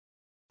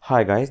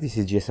Hi guys, this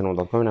is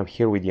gsn.com and I'm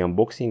here with the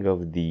unboxing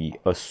of the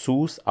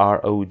ASUS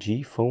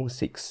ROG Phone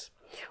 6.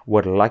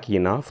 We're lucky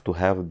enough to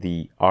have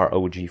the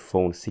ROG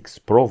Phone 6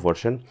 Pro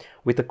version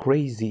with a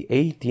crazy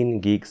 18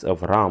 gigs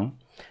of RAM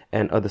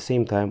and at the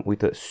same time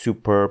with a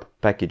superb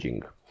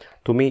packaging.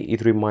 To me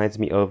it reminds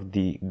me of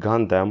the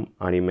Gundam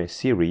anime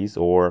series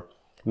or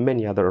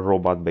many other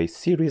robot-based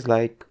series,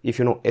 like if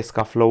you know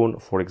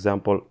Escaflowne, for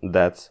example.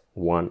 That's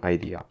one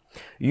idea.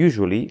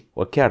 Usually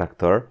a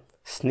character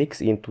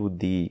sneaks into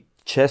the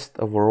chest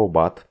of a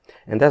robot,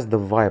 and that's the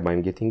vibe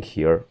I'm getting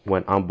here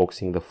when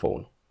unboxing the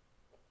phone.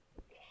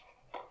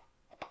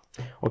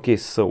 Okay,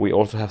 so we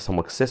also have some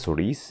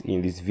accessories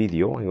in this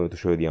video. I'm going to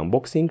show you the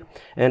unboxing,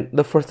 and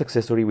the first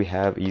accessory we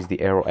have is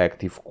the Aero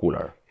Active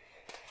Cooler.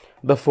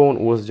 The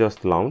phone was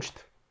just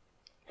launched.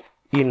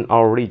 In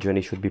our region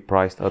it should be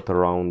priced at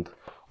around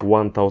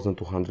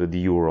 1,200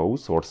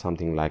 euros or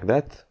something like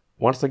that.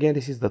 Once again,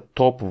 this is the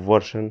top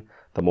version,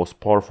 the most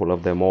powerful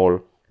of them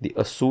all, the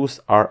ASUS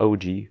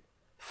ROG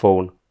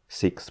Phone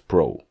 6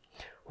 Pro,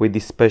 with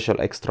this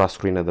special extra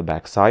screen at the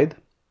back side,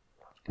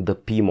 the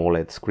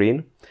PMOLED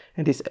screen,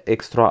 and this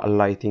extra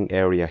lighting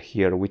area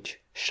here which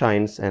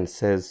shines and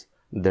says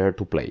 "Dare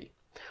to Play."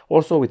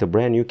 Also with a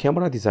brand new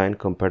camera design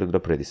compared to the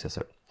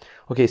predecessor.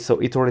 Okay, so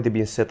it's already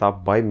been set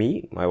up by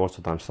me. I've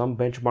also done some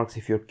benchmarks.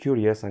 If you're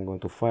curious, I'm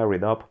going to fire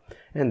it up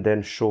and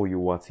then show you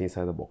what's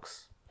inside the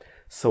box.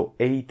 So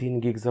 18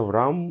 gigs of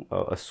RAM,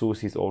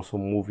 ASUS is also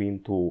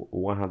moving to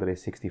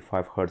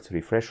 165 Hz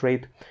refresh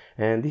rate,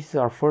 and this is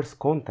our first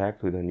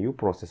contact with a new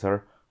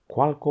processor,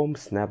 Qualcomm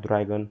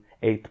Snapdragon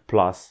 8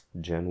 Plus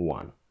Gen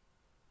 1.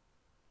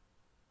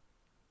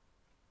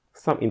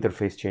 Some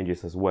interface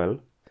changes as well,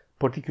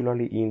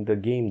 particularly in the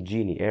Game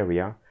Genie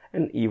area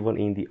and even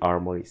in the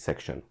Armoury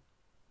section.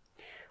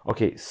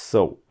 Okay,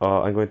 so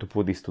I'm going to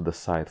put this to the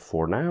side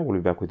for now. We'll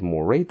be back with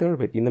more later,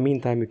 but in the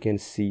meantime you can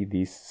see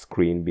this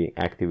screen being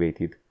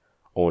activated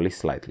only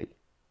slightly.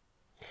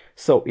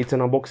 So it's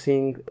an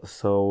unboxing,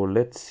 so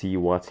let's see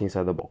what's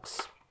inside the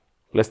box.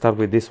 Let's start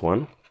with this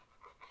one,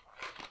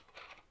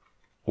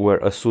 where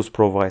ASUS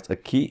provides a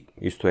key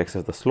used to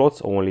access the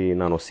slots, only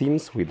nano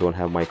SIMs. We don't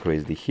have micro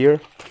SD here.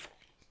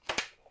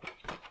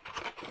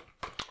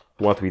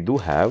 What we do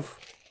have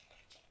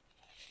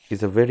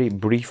is a very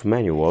brief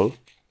manual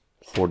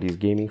for this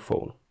gaming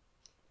phone,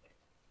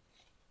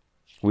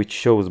 which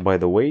shows, by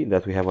the way,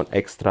 that we have an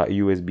extra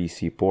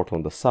USB-C port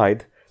on the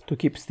side to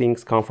keep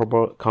things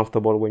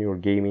comfortable when you're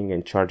gaming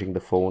and charging the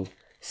phone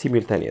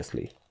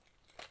simultaneously.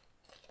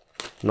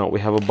 Now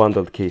we have a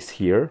bundled case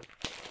here.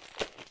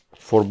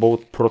 For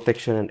both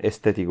protection and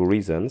aesthetic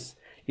reasons,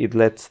 it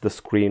lets the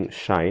screen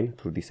shine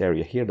through this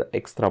area here, the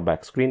extra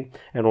back screen,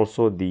 and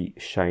also the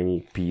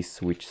shiny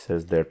piece which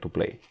says "Dare to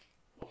Play."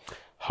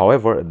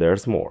 However,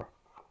 there's more.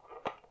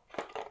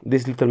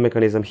 This little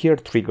mechanism here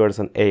triggers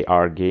an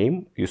AR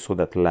game. You saw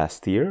that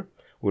last year.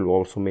 We'll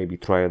also maybe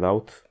try it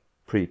out.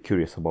 Pretty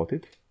curious about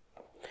it.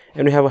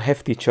 And we have a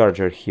hefty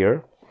charger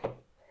here.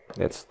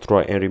 Let's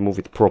try and remove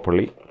it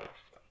properly.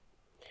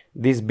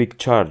 This big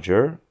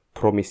charger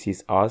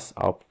promises us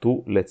up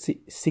to, let's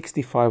see,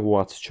 65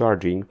 watts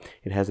charging.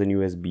 It has an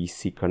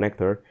USB-C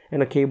connector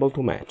and a cable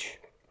to match.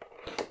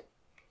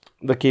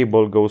 The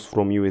cable goes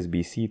from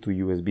USB-C to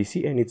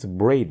USB-C and it's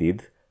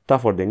braided,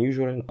 tougher than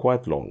usual and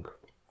quite long.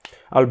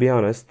 I'll be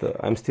honest,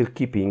 I'm still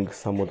keeping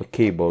some of the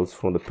cables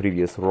from the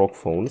previous ROG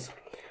phones.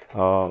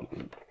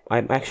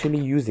 I'm actually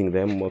using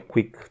them. A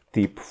quick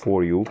tip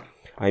for you: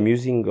 I'm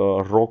using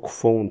a ROG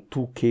Phone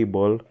 2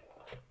 cable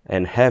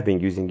and have been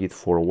using it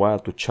for a while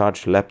to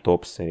charge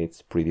laptops, and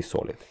it's pretty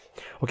solid.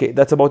 Okay,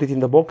 that's about it in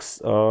the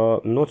box.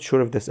 Not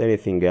sure if there's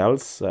anything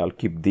else. I'll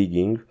keep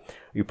digging.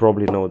 You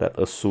probably know that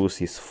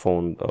ASUS is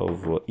fond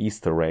of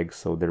Easter eggs,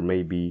 so there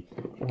may be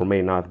or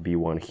may not be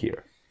one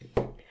here.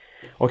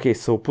 Okay,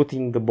 so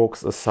putting the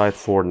box aside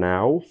for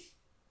now,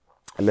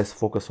 let's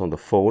focus on the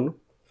phone.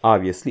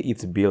 Obviously,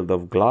 it's built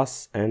of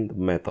glass and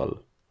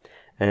metal,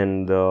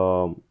 and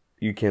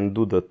you can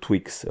do the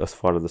tweaks as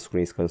far as the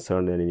screen is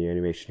concerned and any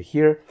animation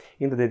here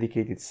in the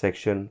dedicated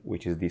section,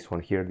 which is this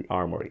one here, the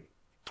Armoury.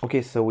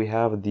 Okay, so we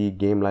have the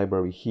game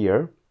library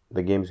here,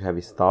 the games you have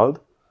installed,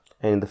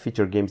 and in the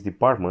feature games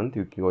department,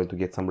 you're going to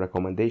get some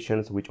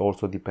recommendations which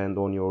also depend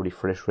on your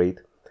refresh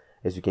rate,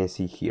 as you can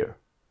see here.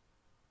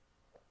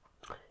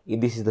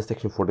 This is the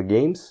section for the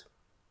games.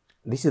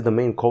 This is the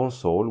main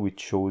console, which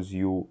shows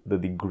you the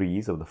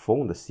degrees of the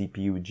phone, the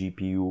CPU,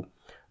 GPU,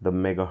 the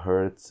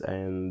megahertz,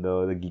 and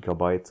the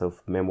gigabytes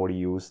of memory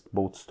used,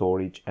 both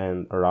storage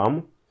and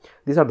RAM.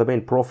 These are the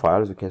main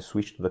profiles. You can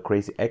switch to the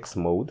Crazy X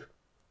mode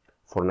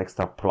for an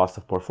extra plus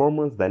of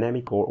performance,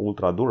 dynamic or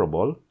ultra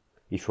durable,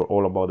 if you're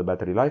all about the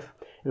battery life.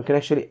 You can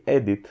actually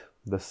edit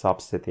the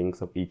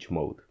sub-settings of each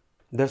mode.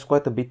 There's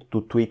quite a bit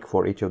to tweak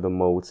for each of the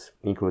modes,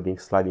 including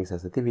sliding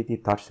sensitivity,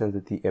 touch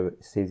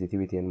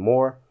sensitivity, and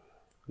more.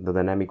 The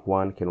dynamic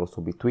one can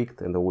also be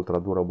tweaked, and the ultra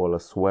durable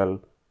as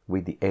well,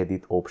 with the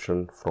edit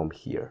option from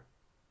here.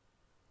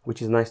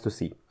 which is nice to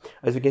see.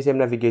 As you can see, I'm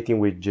navigating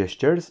with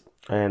gestures,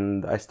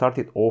 and I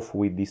started off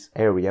with this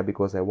area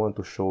because I want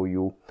to show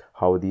you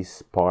how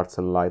these parts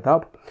light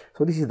up.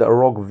 So this is the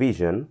ROG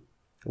Vision.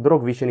 The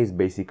ROG Vision is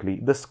basically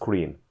the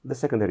screen, the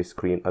secondary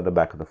screen at the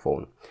back of the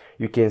phone.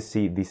 You can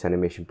see this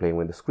animation playing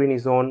when the screen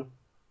is on.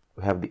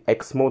 We have the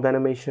X mode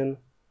animation,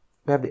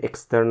 we have the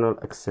external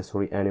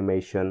accessory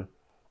animation,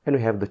 and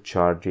we have the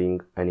charging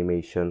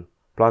animation,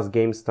 plus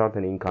game start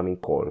and incoming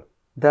call.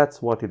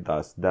 That's what it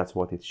does, that's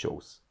what it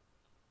shows.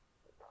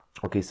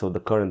 Okay, so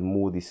the current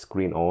mood is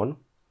screen on,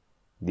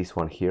 this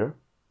one here.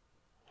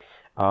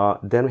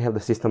 Then we have the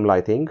system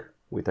lighting,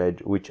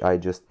 which I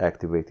just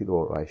activated,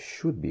 or I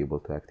should be able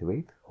to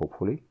activate,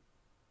 hopefully.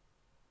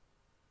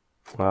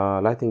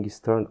 Lighting is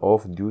turned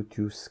off due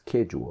to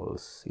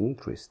schedules.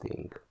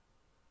 Interesting.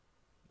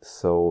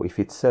 So if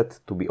it's set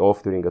to be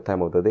off during a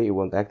time of the day, it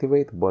won't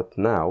activate, but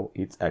now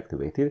it's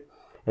activated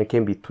and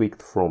can be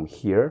tweaked from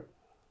here.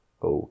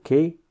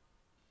 Okay.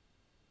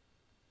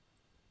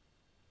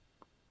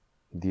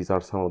 These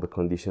are some of the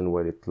conditions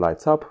where it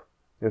lights up.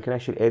 You can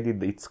actually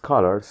edit its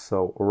color.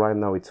 So right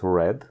now it's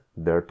red,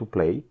 there to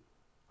play.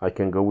 I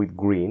can go with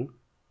green,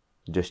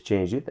 just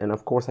change it, and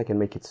of course I can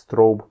make it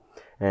strobe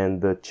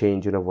and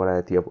change in a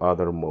variety of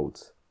other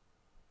modes.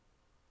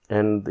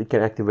 And it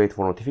can activate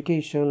for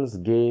notifications,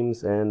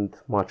 games, and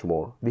much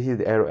more. This is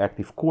the Aero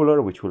Active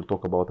Cooler, which we'll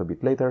talk about a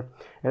bit later.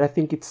 And I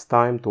think it's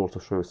time to also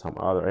show you some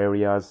other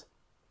areas.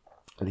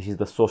 This is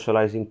the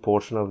socializing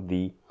portion of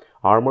the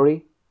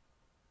Armoury.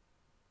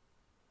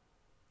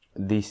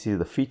 This is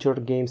the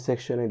featured game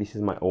section, and this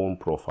is my own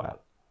profile.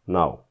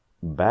 Now,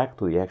 back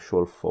to the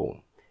actual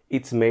phone.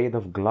 It's made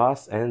of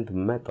glass and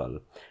metal,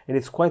 and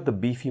it's quite the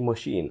beefy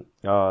machine.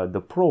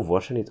 The Pro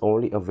version is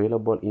only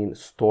available in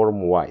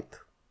Storm White.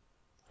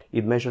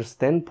 It measures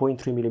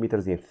 10.3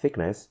 millimeters in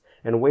thickness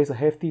and weighs a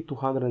hefty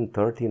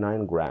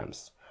 239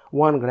 grams,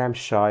 1 gram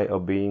shy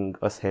of being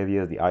as heavy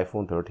as the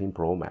iPhone 13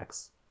 Pro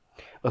Max.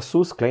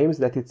 ASUS claims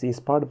that it's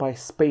inspired by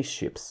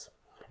spaceships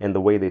and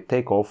the way they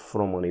take off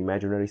from an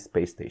imaginary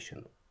space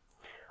station.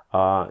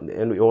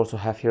 And we also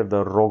have here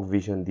the ROG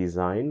Vision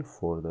design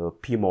for the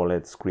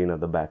PMOLED screen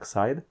at the back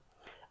side.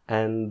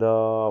 And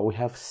we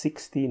have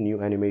 60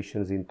 new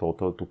animations in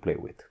total to play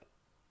with.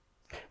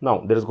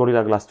 Now, there's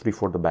Gorilla Glass 3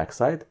 for the back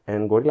side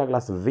and Gorilla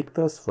Glass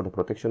Victus for the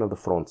protection of the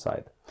front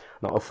side.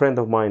 Now, a friend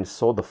of mine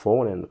saw the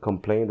phone and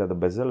complained that the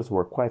bezels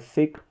were quite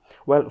thick.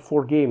 Well,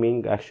 for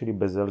gaming, actually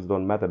bezels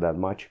don't matter that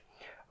much.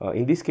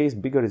 In this case,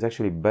 bigger is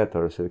actually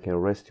better, so you can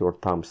rest your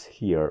thumbs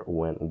here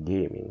when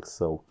gaming.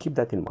 So keep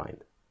that in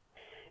mind.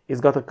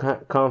 It's got a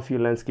comfy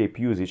landscape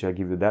usage, I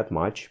give you that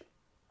much,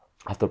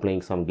 after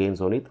playing some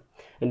games on it.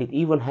 And it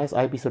even has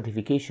IP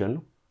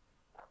certification,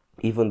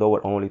 even though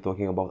we're only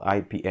talking about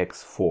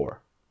IPX4.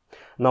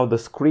 Now the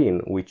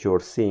screen, which you're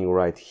seeing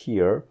right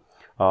here,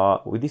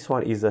 with this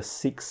one is a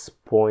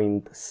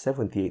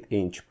 6.78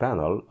 inch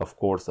panel, of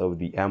course of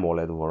the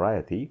AMOLED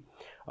variety,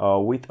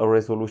 with a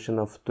resolution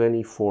of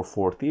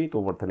 2448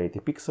 over 1080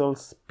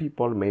 pixels.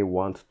 People may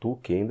want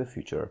 2K in the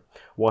future.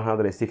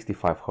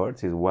 165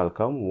 Hz is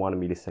welcome, 1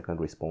 millisecond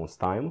response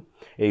time,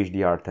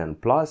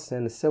 HDR10 plus,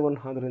 and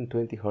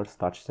 720 Hz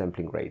touch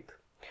sampling rate.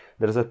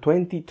 There's a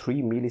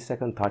 23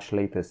 millisecond touch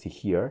latency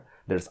here.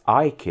 There's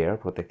eye care,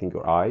 protecting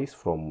your eyes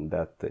from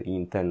that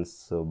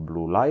intense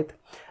blue light,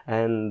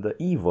 and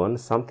even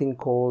something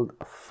called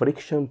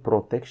friction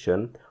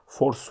protection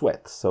for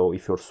sweat. So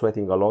if you're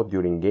sweating a lot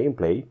during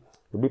gameplay,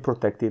 you'll be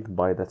protected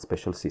by that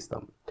special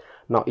system.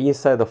 Now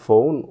inside the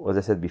phone, as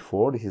I said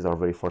before, this is our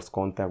very first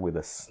contact with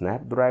the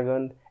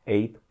Snapdragon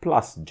 8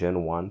 Plus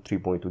Gen 1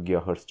 3.2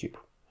 GHz chip.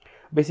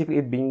 Basically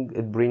it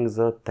brings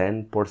a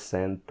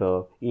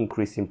 10%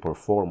 increase in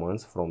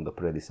performance from the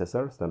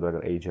predecessor,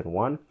 Snapdragon 8 Gen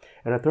 1,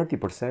 and a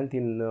 30%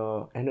 in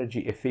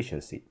energy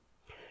efficiency.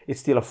 It's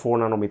still a 4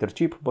 nanometer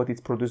chip, but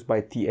it's produced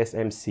by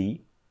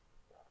TSMC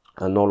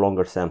and no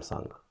longer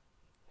Samsung.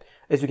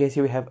 As you can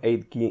see, we have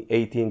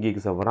 18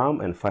 gigs of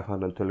RAM and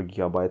 512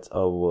 gigabytes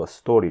of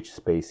storage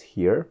space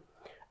here.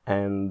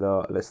 And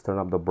let's turn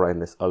up the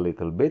brightness a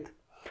little bit.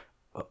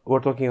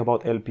 We're talking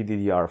about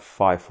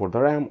LPDDR5 for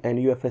the RAM and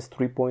UFS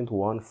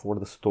 3.1 for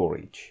the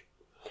storage.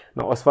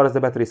 Now, as far as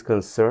the battery is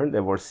concerned,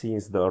 ever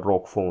since the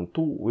ROG Phone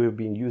 2, we've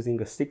been using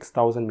a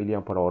 6000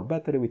 mAh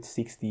battery with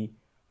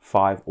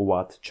 65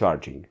 watt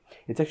charging.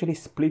 It's actually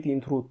split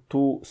into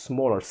two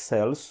smaller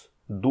cells,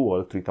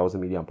 dual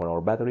 3000 mAh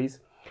batteries.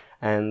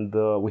 And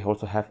we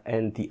also have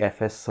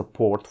NTFS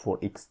support for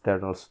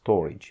external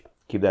storage.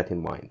 Keep that in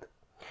mind.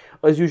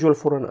 As usual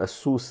for an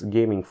ASUS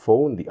gaming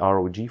phone, the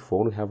ROG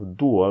phone, we have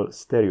dual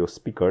stereo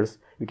speakers.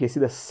 You can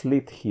see the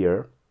slit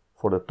here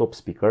for the top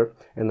speaker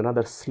and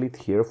another slit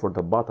here for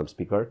the bottom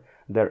speaker.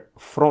 They're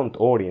front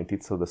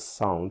oriented so the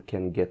sound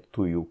can get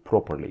to you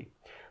properly.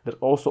 There's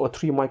also a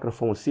 3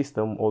 microphone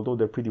system, although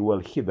they're pretty well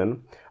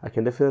hidden. I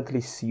can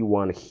definitely see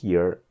one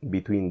here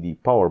between the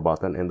power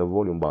button and the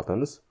volume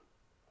buttons.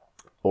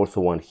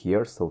 Also one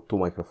here, so 2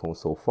 microphones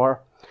so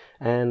far,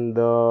 and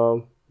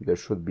there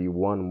should be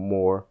one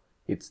more.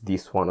 It's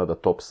this one at the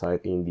top side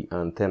in the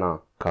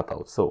antenna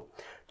cutout. So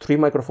 3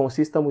 microphone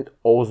system with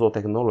OZO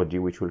technology,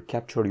 which will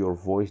capture your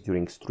voice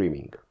during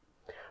streaming.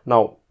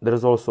 Now,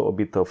 there's also a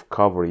bit of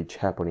coverage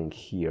happening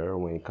here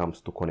when it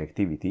comes to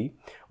connectivity.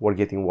 We're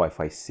getting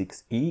Wi-Fi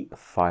 6E,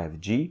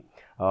 5G.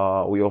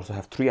 We also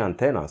have 3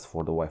 antennas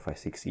for the Wi-Fi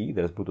 6E.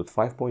 There's Bluetooth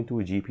 5.2,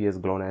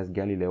 GPS, GLONASS,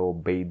 Galileo,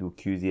 Beidou,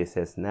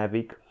 QZSS,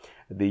 Navic,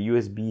 the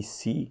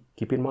USB-C,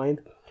 keep in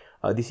mind.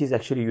 This is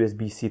actually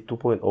USB-C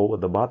 2.0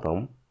 at the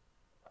bottom.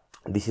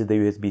 This is the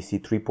USB-C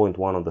 3.1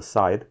 on the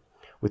side,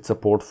 with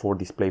support for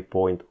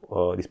DisplayPort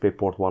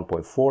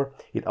 1.4.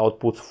 It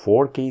outputs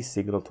 4K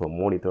signal to a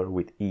monitor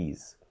with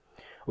ease.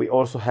 We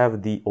also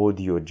have the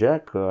audio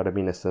jack,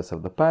 reminiscence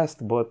of the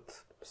past,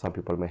 but some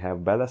people may have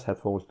badass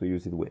headphones to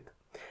use it with.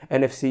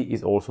 NFC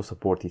is also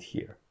supported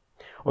here.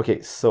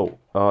 Okay, so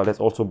let's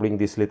also bring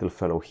this little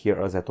fellow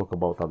here as I talk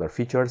about other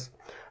features.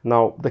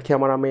 Now, the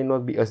camera may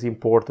not be as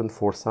important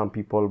for some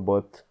people,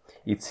 but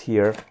it's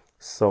here.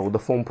 So the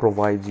phone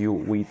provides you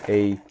with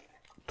a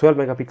 12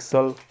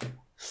 megapixel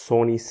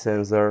Sony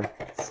sensor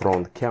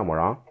front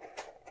camera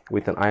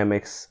with an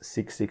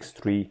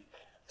IMX663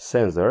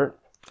 sensor,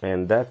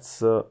 and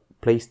that's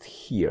placed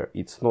here.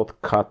 It's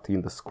not cut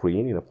in the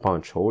screen in a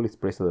punch hole, it's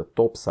placed at the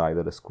top side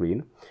of the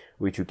screen,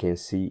 which you can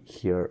see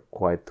here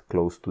quite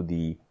close to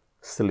the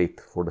slit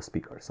for the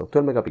speaker. So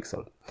 12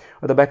 megapixel.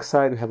 At the back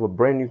side we have a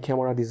brand new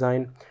camera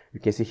design. You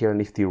can see here a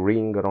nifty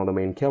ring around the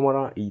main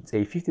camera. It's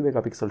a 50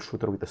 megapixel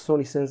shooter with a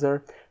Sony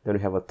sensor. Then we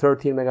have a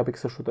 13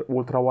 megapixel shooter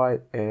ultra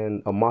wide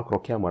and a macro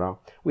camera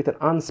with an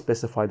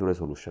unspecified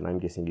resolution. I'm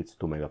guessing it's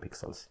 2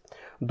 megapixels.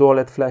 Dual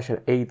LED flash and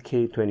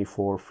 8K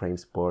 24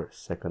 frames per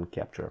second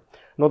capture.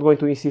 Not going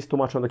to insist too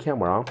much on the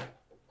camera,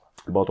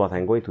 but what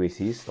I'm going to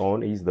insist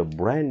on is the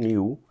brand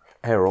new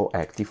Aero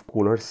Active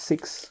Cooler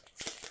 6.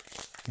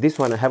 This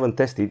one I haven't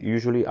tested.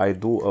 Usually I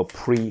do a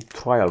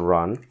pre-trial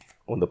run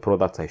on the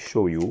products I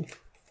show you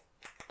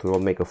to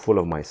not make a fool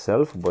of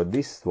myself, but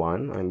this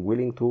one I'm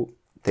willing to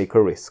take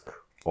a risk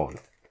on.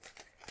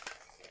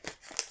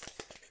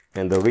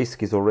 And the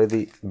risk is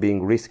already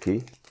being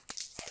risky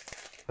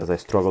as I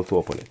struggle to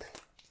open it.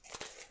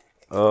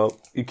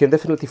 You can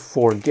definitely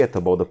forget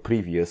about the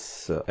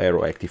previous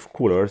Aero Active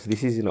Coolers.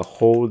 This is in a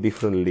whole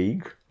different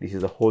league. This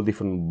is a whole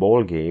different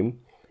ball game.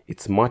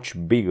 It's much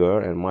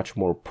bigger and much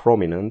more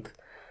prominent.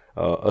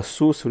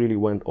 ASUS really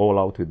went all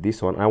out with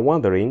this one. I'm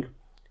wondering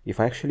if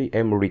I actually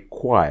am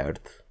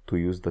required to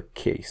use the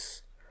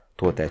case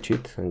to attach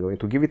it. I'm going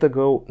to give it a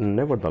go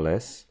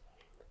nevertheless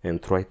and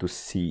try to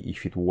see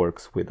if it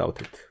works without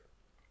it.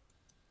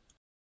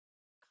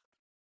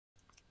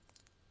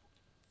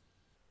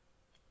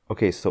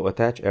 Okay, so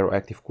attach Aero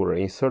Active Cooler.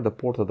 Insert the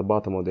port at the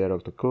bottom of the Aero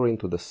Active Cooler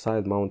into the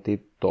side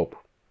mounted top.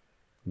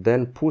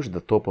 Then push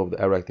the top of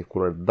the Aero Active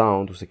Cooler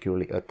down to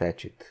securely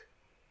attach it.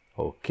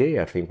 Okay,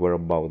 I think we're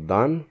about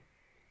done.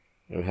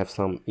 We have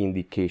some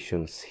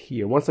indications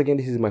here. Once again,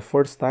 this is my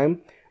first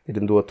time. I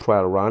didn't do a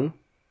trial run.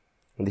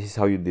 And this is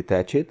how you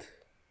detach it.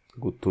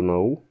 Good to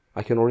know.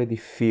 I can already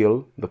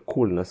feel the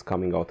coolness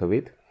coming out of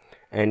it.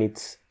 And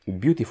its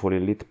beautifully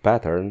lit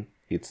pattern,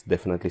 it's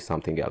definitely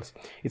something else.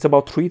 It's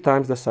about 3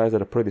 times the size of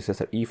the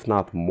predecessor, if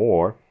not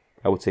more.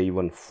 I would say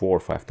even 4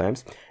 or 5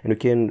 times. And you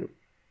can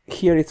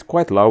hear it's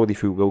quite loud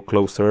if you go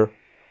closer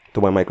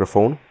to my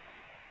microphone.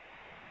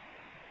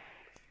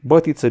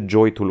 But it's a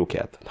joy to look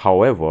at.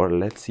 However,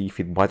 let's see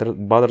if it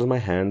bothers my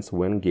hands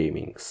when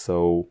gaming.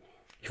 So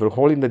if you're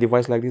holding the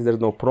device like this, there's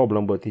no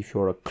problem, but if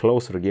you're a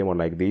closer gamer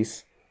like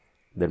this,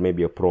 there may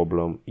be a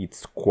problem.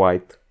 It's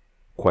quite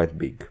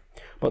big.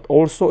 But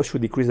also it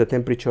should decrease the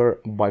temperature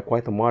by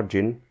quite a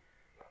margin.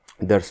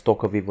 There's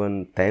talk of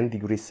even 10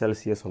 degrees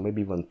Celsius or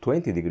maybe even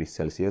 20 degrees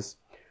Celsius,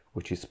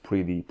 which is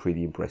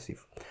pretty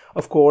impressive.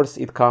 Of course,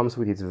 it comes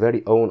with its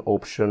very own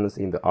options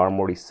in the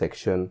Armoury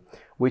section,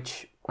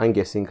 which I'm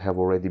guessing have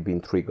already been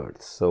triggered.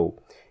 So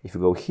if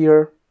you go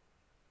here,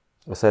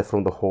 aside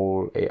from the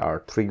whole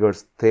AR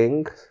triggers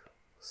thing,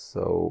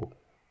 so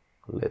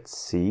let's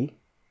see,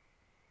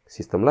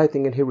 system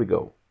lighting, and here we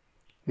go.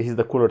 This is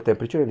the cooler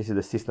temperature and this is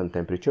the system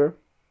temperature,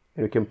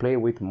 and you can play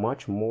with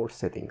much more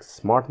settings: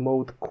 smart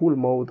mode, cool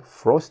mode,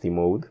 frosty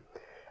mode,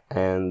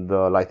 and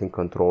lighting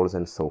controls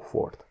and so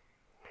forth.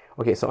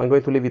 Okay, so I'm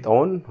going to leave it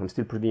on. I'm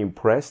still pretty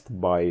impressed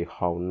by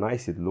how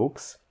nice it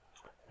looks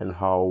and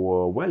how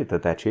well it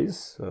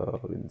attaches.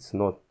 It's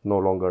no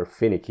longer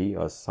finicky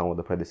as some of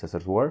the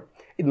predecessors were.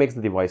 It makes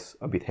the device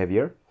a bit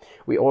heavier.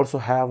 We also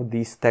have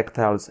these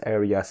tactiles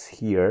areas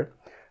here.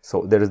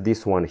 So there's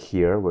this one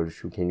here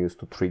which you can use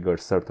to trigger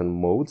certain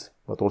modes,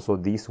 but also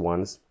these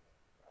ones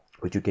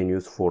which you can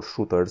use for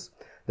shooters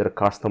that are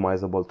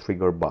customizable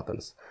trigger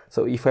buttons.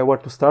 So if I were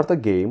to start a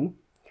game,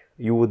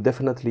 you would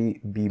definitely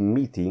be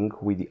meeting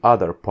with the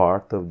other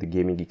part of the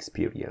gaming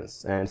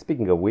experience. And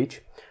speaking of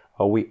which,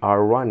 we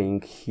are running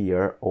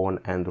here on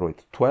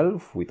Android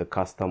 12 with a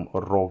custom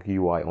ROG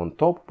UI on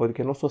top, but you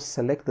can also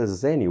select the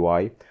Zen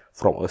UI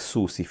from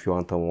ASUS if you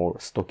want a more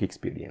stock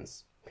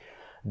experience.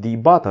 The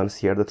buttons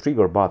here, the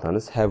trigger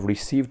buttons, have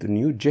received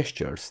new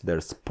gestures.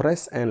 There's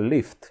press and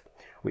lift.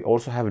 We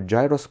also have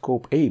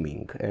gyroscope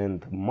aiming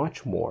and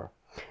much more.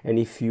 And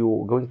if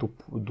you're going to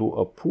do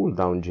a pull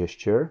down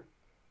gesture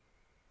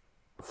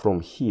from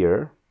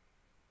here,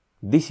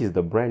 this is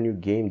the brand new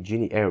Game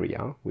Genie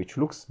area, which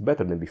looks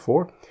better than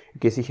before. You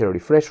can see here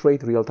refresh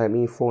rate, real-time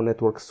info,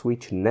 network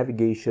switch,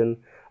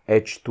 navigation,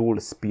 edge tool,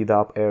 speed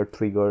up, air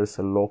triggers,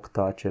 lock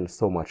touch, and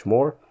so much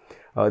more.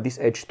 This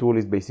edge tool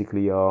is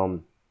basically a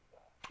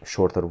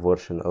shorter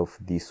version of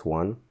this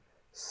one,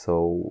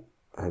 so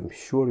I'm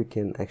sure you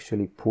can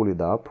actually pull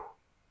it up,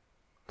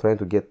 trying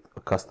to get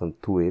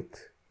accustomed to it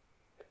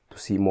to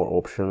see more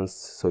options.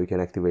 So you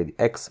can activate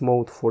the X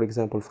mode, for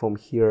example, from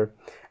here,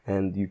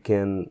 and you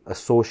can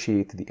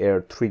associate the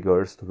air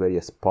triggers to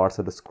various parts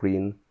of the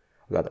screen.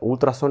 We got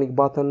ultrasonic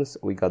buttons,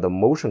 we got the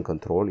motion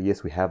control,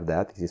 yes, we have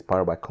that, it's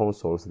inspired by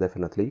consoles,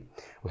 definitely.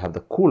 We have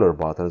the cooler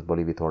buttons,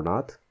 believe it or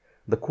not.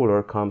 The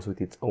cooler comes with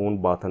its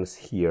own buttons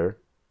here,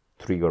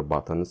 trigger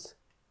buttons.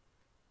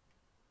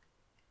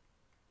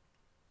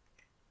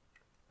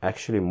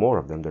 Actually more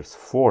of them, there's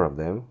 4 of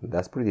them,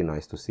 that's pretty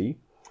nice to see.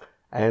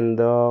 And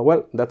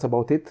well, that's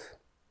about it.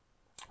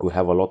 We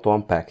have a lot to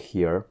unpack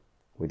here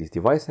with this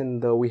device,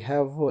 and we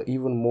have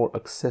even more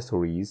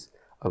accessories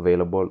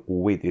available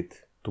with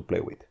it to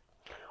play with.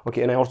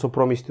 Okay, and I also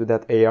promised you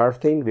that AR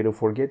thing, didn't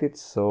forget it,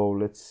 so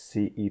let's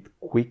see it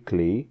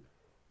quickly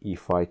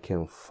if I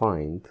can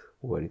find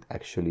where it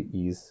actually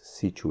is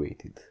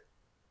situated.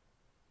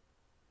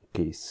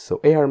 Okay, so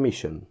AR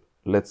mission,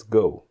 let's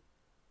go.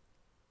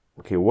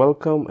 Okay,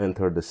 welcome,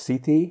 enter the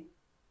city.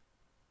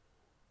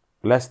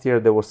 Last year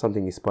there was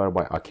something inspired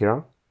by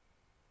Akira.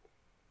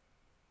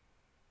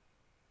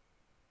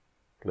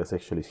 Let's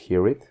actually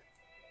hear it.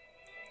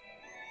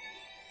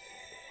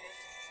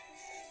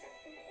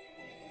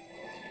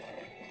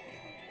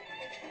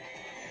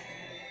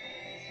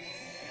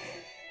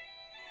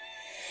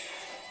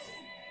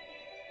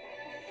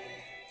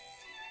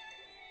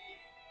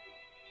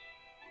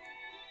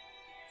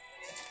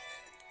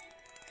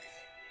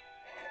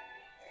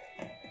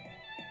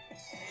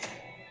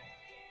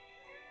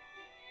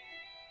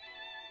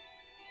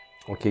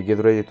 Okay, get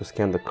ready to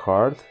scan the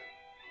card.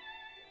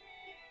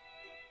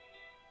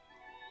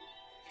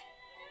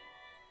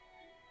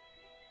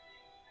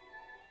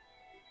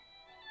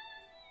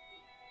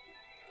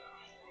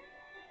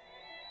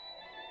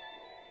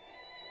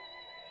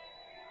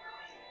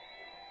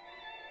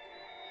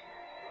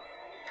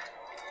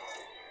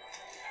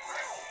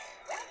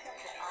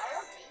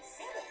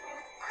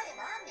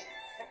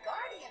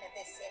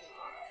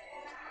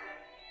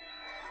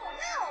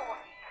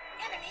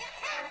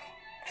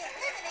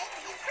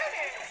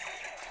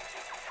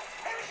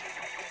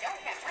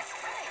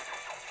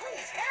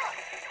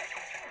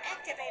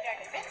 Activate our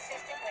defense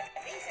system with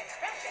these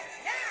instructions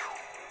now.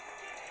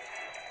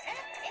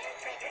 Tap air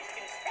triggers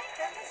to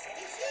strengthen the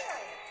city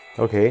shield.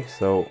 Okay,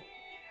 so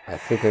I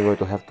think I'm going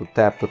to have to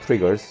tap the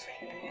triggers.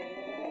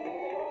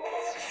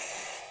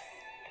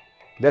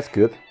 That's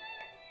good.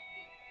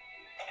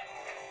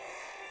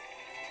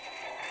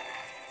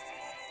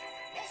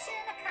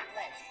 Mission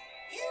accomplished.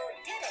 You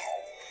did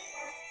it.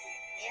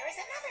 Here is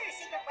another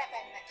secret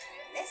weapon.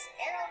 This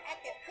Aero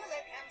Active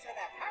Cooler comes with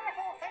a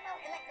powerful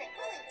thermoelectric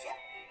cooling chip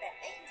that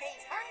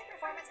maintains high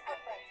performance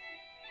output.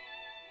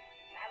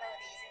 Follow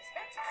these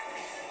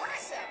instructions.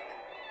 Awesome!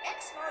 X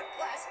Mode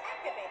Plus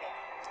activated.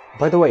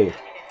 By the way,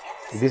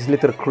 this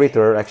little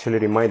critter actually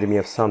reminded me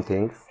of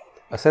something.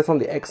 Aside from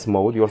the X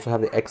mode, you also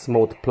have the X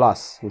mode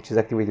Plus, which is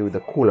activated with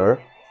the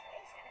cooler,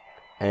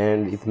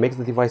 and it makes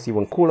the device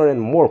even cooler and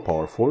more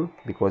powerful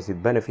because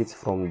it benefits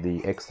from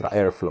the extra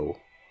airflow.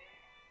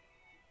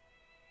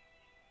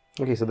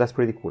 Okay, so that's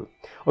pretty cool.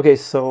 Okay,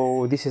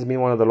 so this has been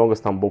one of the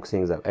longest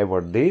unboxings I've ever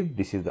did.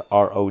 This is the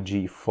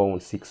ROG Phone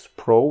 6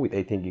 Pro with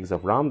 18 gigs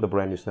of RAM, the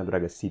brand new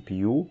Snapdragon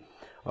CPU.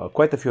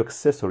 Quite a few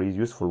accessories,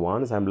 useful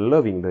ones. I'm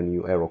loving the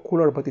new Aero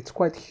Cooler, but it's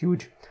quite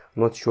huge.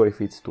 Not sure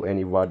if it's to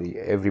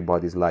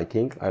everybody's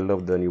liking. I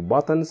love the new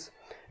buttons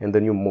and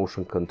the new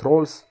motion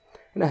controls,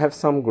 and I have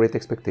some great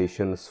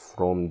expectations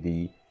from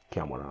the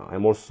camera.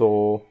 I'm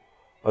also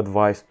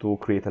advised to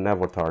create an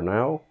avatar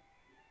now.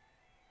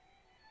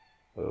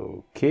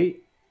 Okay,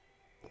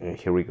 and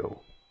here we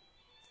go.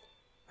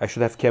 I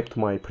should have kept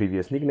my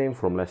previous nickname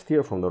from last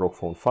year, from the ROG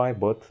Phone 5,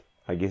 but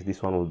I guess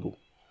this one will do.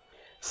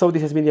 So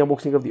this has been the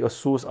unboxing of the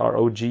ASUS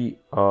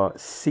ROG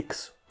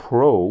 6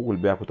 Pro. We'll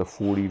be back with a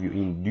full review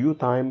in due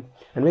time,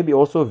 and maybe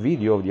also a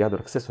video of the other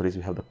accessories.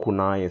 We have the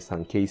kunai and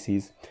some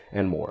cases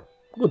and more.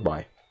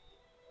 Goodbye.